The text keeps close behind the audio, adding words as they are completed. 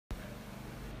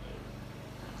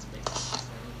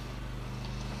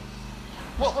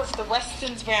What was the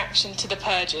Western's reaction to the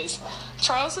purges?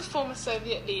 Trials of former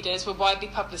Soviet leaders were widely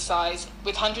publicised,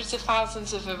 with hundreds of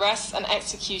thousands of arrests and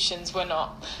executions were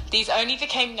not. These only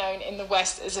became known in the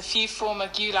West as a few former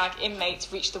Gulag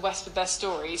inmates reached the West with their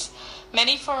stories.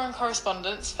 Many foreign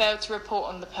correspondents failed to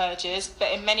report on the purges,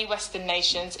 but in many Western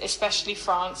nations, especially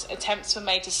France, attempts were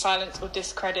made to silence or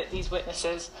discredit these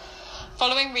witnesses.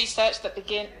 Following research that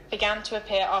began to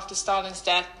appear after Stalin's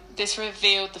death, this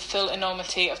revealed the full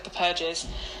enormity of the purges.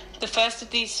 The first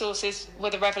of these sources were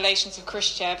the revelations of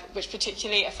Khrushchev, which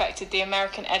particularly affected the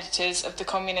American editors of the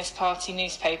Communist Party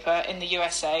newspaper in the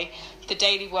USA, the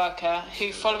Daily Worker,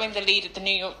 who, following the lead of the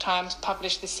New York Times,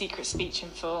 published the secret speech in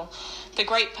full. The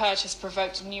Great Purge has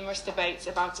provoked numerous debates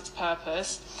about its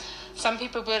purpose. Some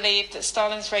people believe that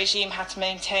Stalin's regime had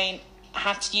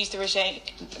to use the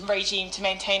regime to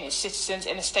maintain its citizens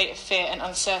in a state of fear and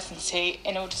uncertainty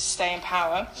in order to stay in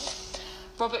power.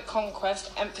 Robert Conquest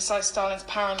emphasised Stalin's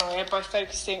paranoia by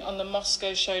focusing on the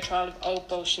Moscow show trial of old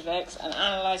Bolsheviks and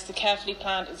analysed the carefully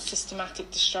planned and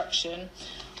systematic destruction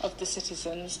of the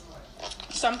citizens.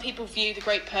 Some people view the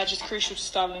Great Purge as crucial to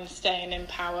Stalin staying in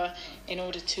power in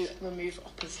order to remove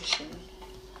opposition.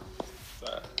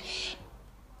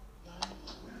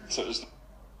 So it was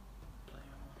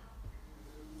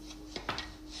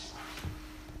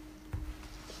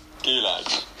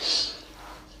Gulags.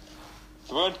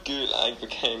 The word Gulag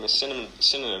became a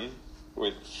synonym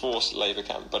with forced labour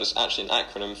camp, but it's actually an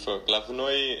acronym for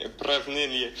Glavnoye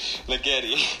Pravnilye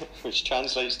Lageri, which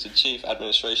translates to Chief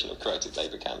Administration of Corrective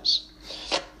Labour Camps.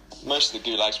 Most of the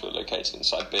Gulags were located in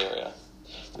Siberia.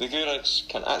 The Gulags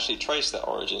can actually trace their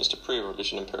origins to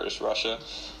pre-revolution imperialist Russia.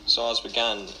 Tsars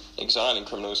began exiling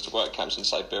criminals to work camps in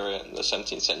Siberia in the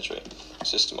 17th century. The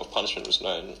system of punishment was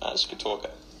known as katorga.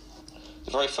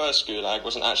 The very first Gulag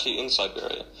wasn't actually in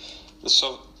Siberia. The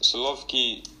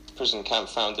Solovki prison camp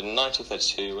founded in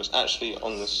 1932 was actually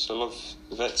on the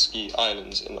Solovetsky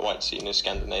Islands in the White Sea near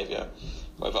Scandinavia.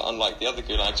 However, unlike the other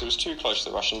Gulags, it was too close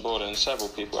to the Russian border and several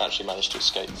people actually managed to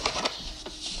escape.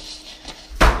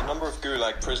 The number of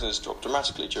Gulag prisoners dropped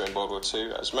dramatically during World War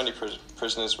II, as many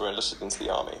prisoners were enlisted into the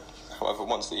army. However,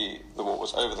 once the war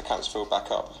was over, the camps filled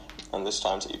back up, and this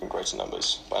time to even greater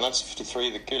numbers. By 1953,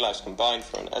 the Gulags combined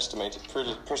for an estimated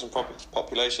prison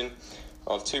population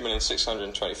of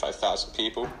 2,625,000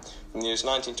 people. From the years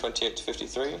 1928 to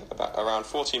 53, around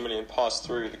 14 million passed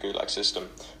through the Gulag system,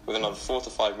 with another 4 to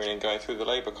 5 million going through the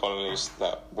labour colonies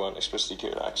that weren't explicitly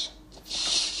Gulags.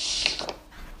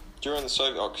 During the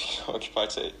Soviet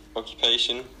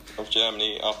occupation of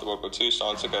Germany after World War II,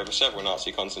 Stalin took over several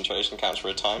Nazi concentration camps for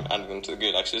a time, adding them to the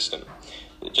Gulag system.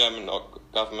 The German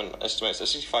government estimates that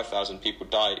 65,000 people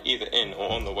died either in or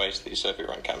on the way to these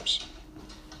Soviet-run camps.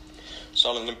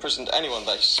 Stalin imprisoned anyone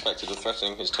that he suspected of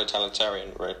threatening his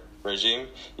totalitarian regime,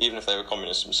 even if they were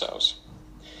communists themselves.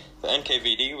 The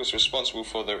NKVD was responsible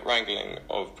for the wrangling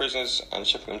of prisoners and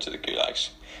shipping them to the Gulags.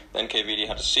 The NKVD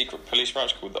had a secret police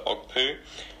branch called the OGPU,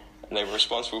 and they were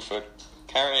responsible for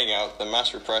carrying out the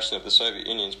mass repression of the Soviet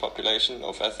Union's population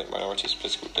of ethnic minorities and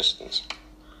political dissidents.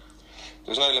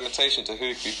 There was no limitation to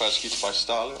who could be persecuted by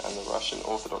Stalin, and the Russian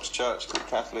Orthodox Church, Greek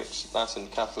Catholics, Latin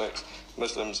Catholics,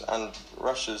 Muslims, and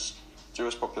Russia's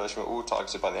Jewish population were all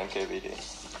targeted by the NKVD.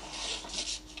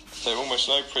 Though almost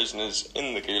no prisoners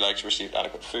in the Gulags received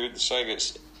adequate food, the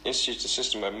Soviets instituted a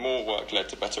system where more work led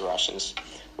to better rations.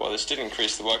 While this did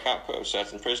increase the work output of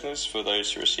certain prisoners, for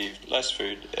those who received less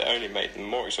food, it only made them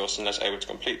more exhausted and less able to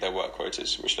complete their work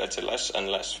quotas, which led to less and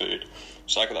less food, a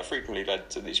cycle that frequently led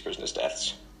to these prisoners'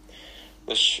 deaths.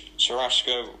 The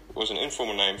Sharashka was an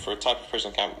informal name for a type of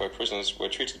prison camp where prisoners were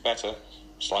treated better,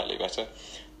 slightly better,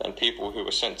 than people who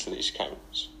were sent to these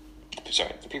camps.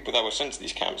 The people that were sent to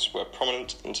these camps were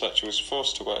prominent intellectuals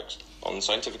forced to work on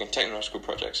scientific and technological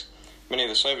projects. Many of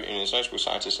the Soviet Union's notable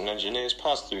scientists and engineers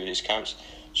passed through these camps.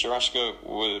 Sharashka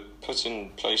were put in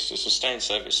place to sustain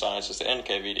Soviet science, as the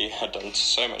NKVD had done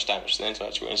so much damage to the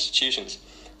intellectual institutions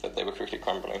that they were quickly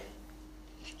crumbling.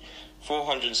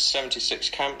 476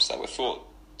 camps that were thought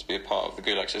to be a part of the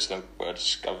Gulag system were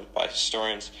discovered by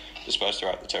historians dispersed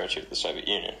throughout the territory of the Soviet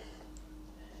Union.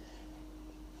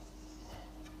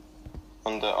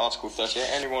 Under Article 38,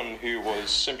 anyone who was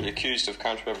simply accused of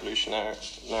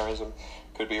counter-revolutionarism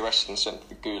could be arrested and sent to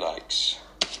the Gulags.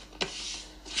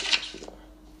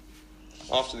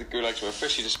 After the Gulags were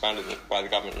officially disbanded by the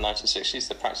government in the 1960s,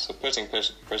 the practice of putting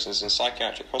prisoners in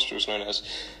psychiatric hospitals known as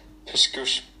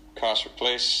Piskushkas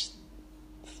replaced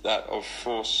that of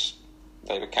forced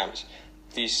labour camps.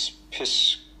 These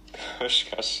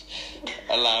Piskushkas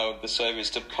allowed the Soviets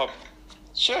to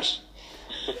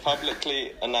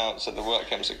publicly announce that the work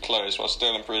camps had closed while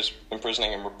still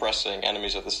imprisoning and repressing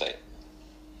enemies of the state.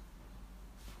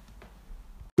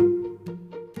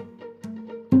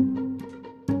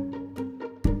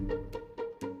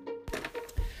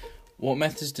 What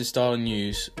methods did Stalin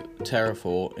use terror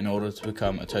for in order to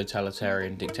become a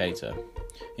totalitarian dictator?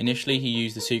 Initially, he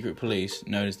used the secret police,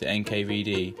 known as the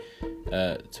NKVD,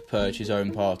 to purge his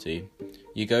own party.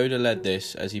 Yagoda led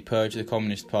this as he purged the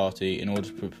Communist Party in order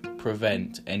to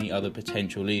prevent any other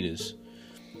potential leaders.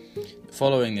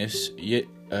 Following this,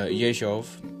 Yezhov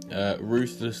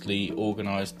ruthlessly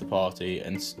organised the party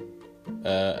and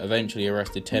eventually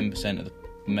arrested 10% of the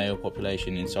male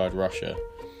population inside Russia.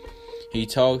 He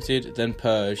targeted, then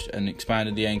purged, and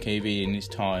expanded the NKVD in his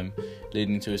time,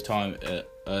 leading to the time of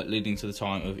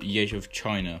Yezhov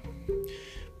China.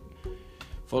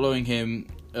 Following him,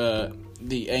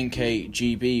 the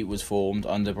NKGB was formed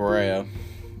under Beria,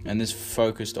 and this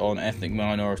focused on ethnic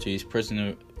minorities,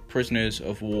 prisoners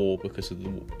of war because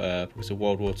of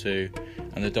World War II,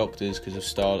 and the doctors because of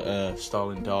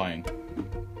Stalin dying.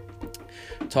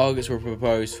 Targets were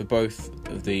proposed for both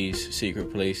of these secret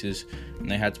polices, and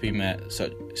they had to be met,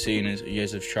 seen as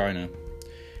Yezhov China.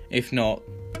 If not,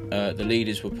 the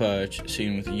leaders were purged,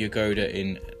 seen with Yagoda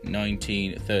in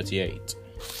 1938.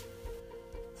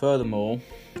 Furthermore,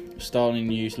 Stalin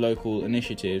used local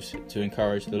initiatives to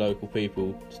encourage the local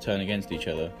people to turn against each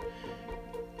other.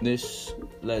 This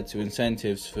led to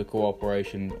incentives for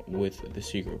cooperation with the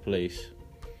secret police.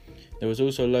 There was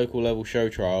also local level show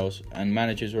trials, and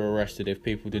managers were arrested if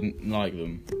people didn't like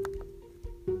them.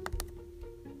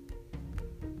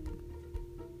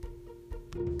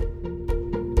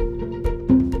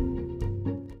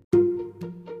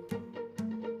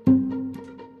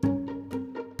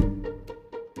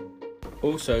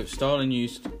 Also, Stalin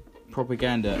used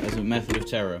propaganda as a method of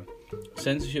terror.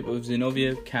 Censorship of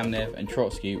Zinoviev, Kamenev and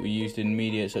Trotsky were used in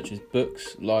media such as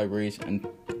books, libraries and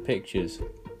pictures.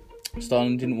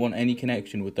 Stalin didn't want any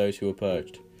connection with those who were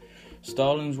purged.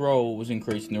 Stalin's role was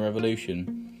increased in the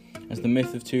revolution, as the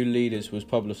myth of two leaders was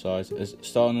publicized, as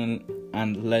Stalin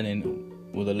and Lenin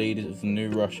were the leaders of the new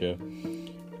Russia,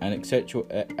 and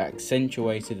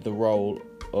accentuated the role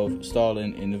of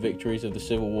Stalin in the victories of the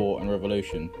Civil War and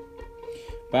Revolution.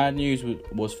 Bad news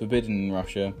was forbidden in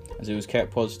Russia, as it was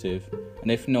kept positive, and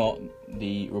if not,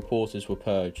 the reporters were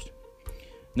purged.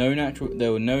 There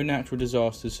were no natural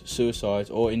disasters, suicides,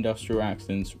 or industrial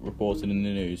accidents reported in the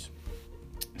news.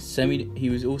 He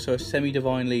was also a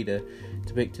semi-divine leader,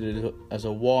 depicted as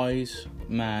a wise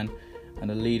man and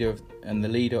the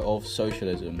leader of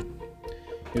socialism.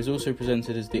 He was also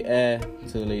presented as the heir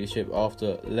to the leadership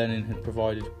after Lenin had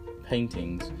provided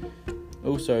paintings.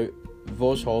 Also,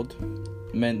 Vozhod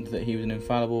meant that he was an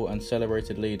infallible and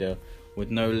celebrated leader with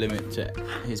no limit to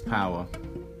his power.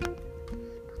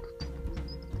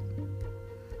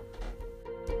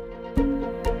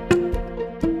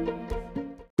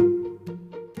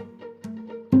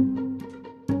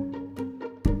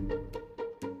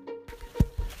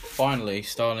 Finally,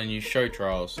 Stalin used show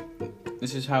trials.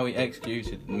 This is how he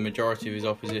executed the majority of his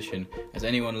opposition, as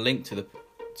anyone linked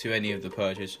to any of the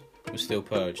purges was still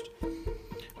purged.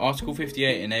 Article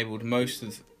 58 enabled most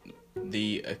of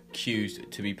the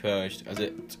accused to be purged, as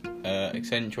it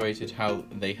accentuated how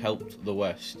they helped the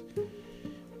West.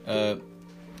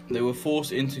 They were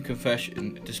forced into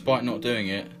confession despite not doing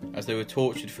it, as they were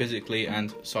tortured physically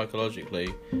and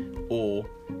psychologically, or,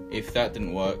 if that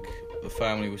didn't work, the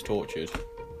family was tortured.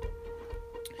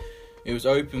 It was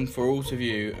open for all to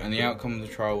view, and the outcome of the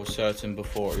trial was certain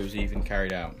before it was even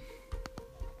carried out.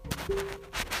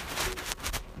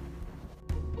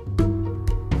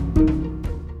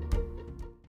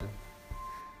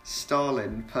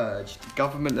 Stalin purged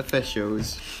government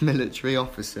officials, military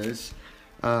officers,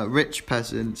 rich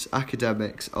peasants,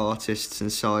 academics, artists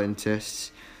and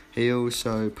scientists. He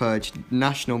also purged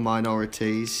national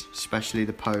minorities, especially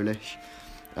the Polish,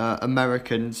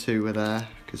 Americans who were there,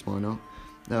 because why not,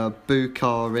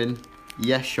 Bukharin,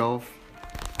 Yezhov,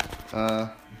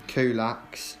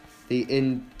 Kulaks, the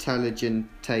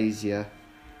Intelligentsia,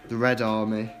 the Red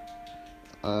Army,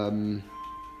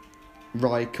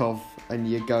 Rykov and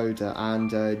Yagoda,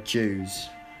 and Jews.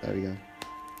 There we go.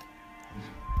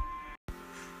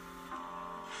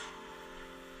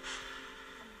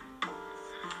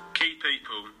 Key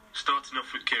people, starting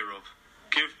off with Kirov.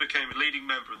 Kirov became a leading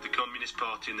member of the Communist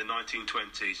Party in the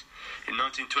 1920s. In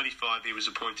 1925, he was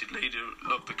appointed leader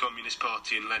of the Communist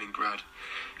Party in Leningrad.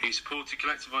 He supported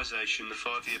collectivization, the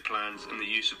 5-year plans, and the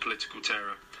use of political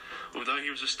terror. Although he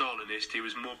was a Stalinist, he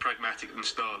was more pragmatic than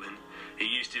Stalin. He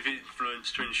used his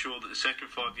influence to ensure that the second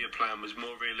 5-year plan was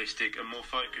more realistic and more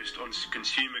focused on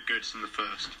consumer goods than the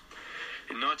first.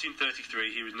 In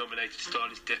 1933, he was nominated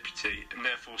Stalin's deputy, and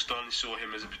therefore Stalin saw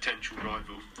him as a potential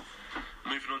rival.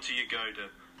 Moving on to Yagoda.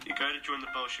 Yagoda joined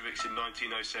the Bolsheviks in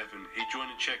 1907. He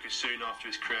joined the Cheka soon after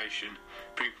its creation,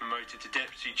 being promoted to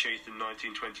deputy chief in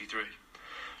 1923.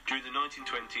 During the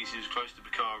 1920s, he was close to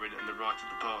Bukharin and the right of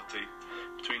the party.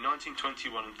 Between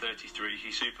 1921 and 33, he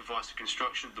supervised the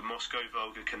construction of the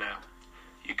Moscow-Volga Canal.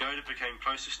 Yagoda became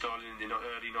close to Stalin in the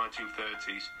early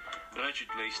 1930s.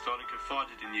 Allegedly, Stalin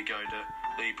confided in Yagoda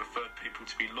that he preferred people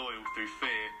to be loyal through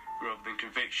fear rather than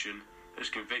conviction,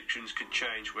 as convictions could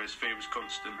change whereas fear was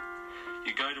constant.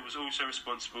 Yagoda was also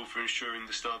responsible for ensuring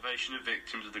the starvation of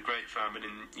victims of the Great Famine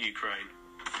in Ukraine.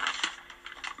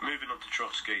 Moving on to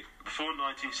Trotsky. Before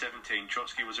 1917,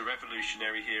 Trotsky was a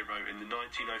revolutionary hero in the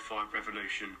 1905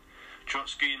 revolution.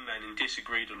 Trotsky and Lenin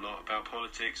disagreed a lot about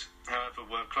politics, however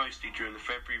worked closely during the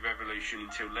February Revolution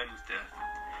until Lenin's death.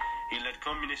 He led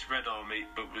Communist Red Army,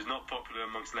 but was not popular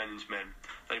amongst Lenin's men.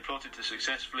 They plotted to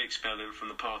successfully expel him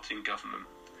from the party and government.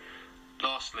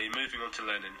 Lastly, moving on to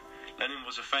Lenin. Lenin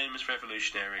was a famous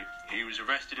revolutionary. He was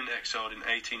arrested and exiled in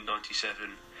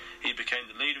 1897. He became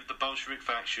the leader of the Bolshevik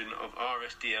faction of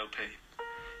RSDLP.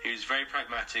 He was very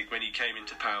pragmatic when he came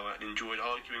into power and enjoyed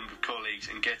arguing with colleagues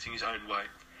and getting his own way.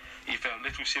 He felt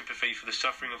little sympathy for the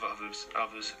suffering of others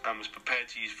and was prepared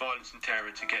to use violence and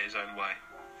terror to get his own way.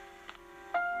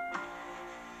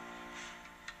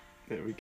 There we go.